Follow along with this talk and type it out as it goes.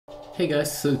Hey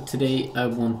guys, so today I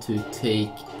want to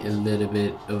take a little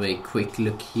bit of a quick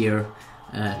look here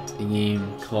at a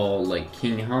game called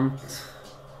KingHunt.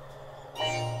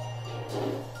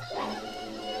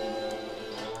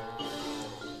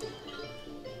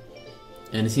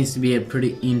 And it seems to be a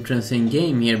pretty interesting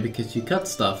game here because you cut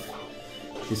stuff.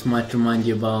 This might remind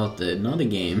you about another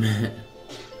game.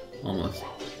 Almost.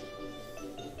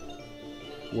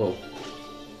 Whoa.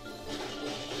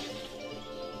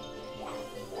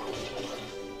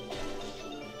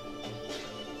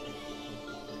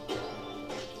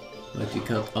 But you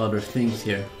cut other things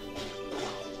here.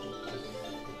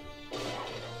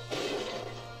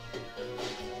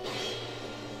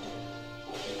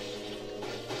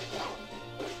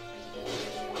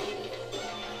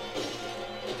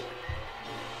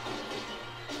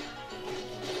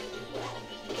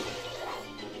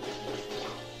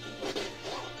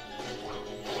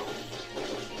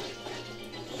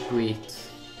 Sweet.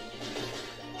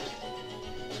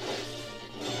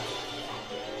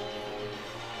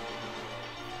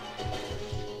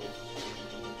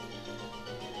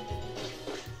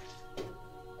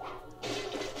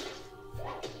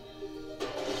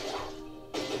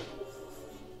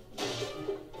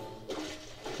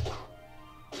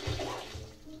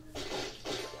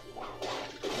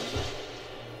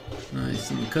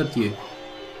 Nice, and cut you.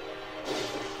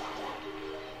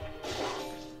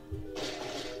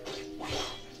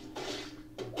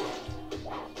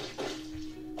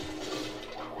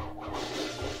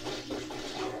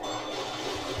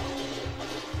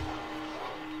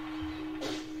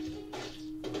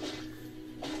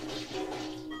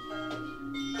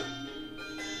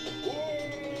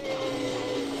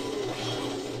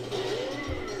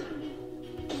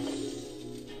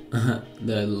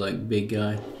 That big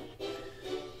guy.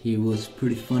 He was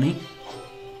pretty funny.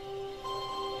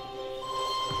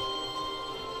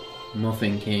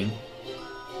 Muffin King.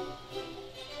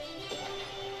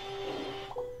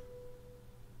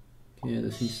 Yeah,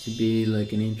 that seems to be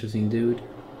an interesting dude.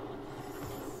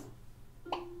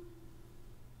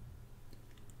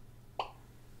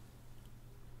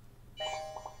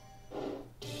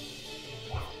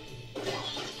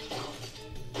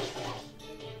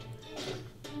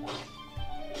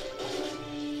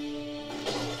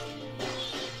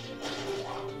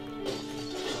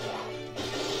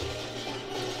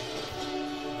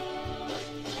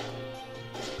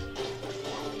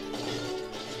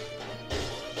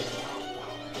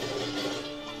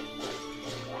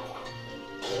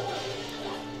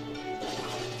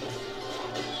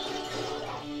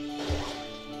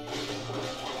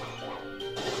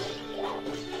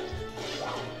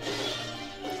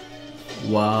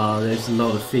 Wow, there's a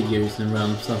lot of figures and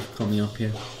random stuff coming up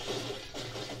here.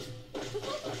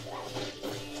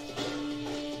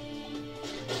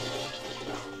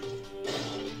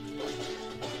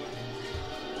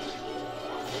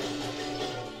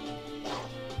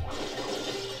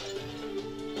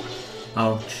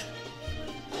 Ouch.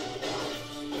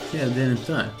 Yeah, I didn't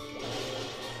die.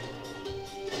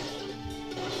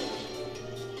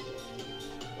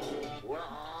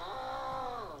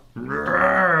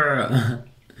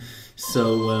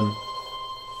 So,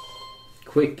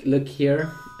 quick look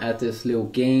here at this little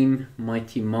game,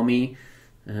 Mighty Mummy.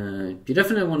 You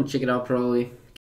definitely want to check it out probably.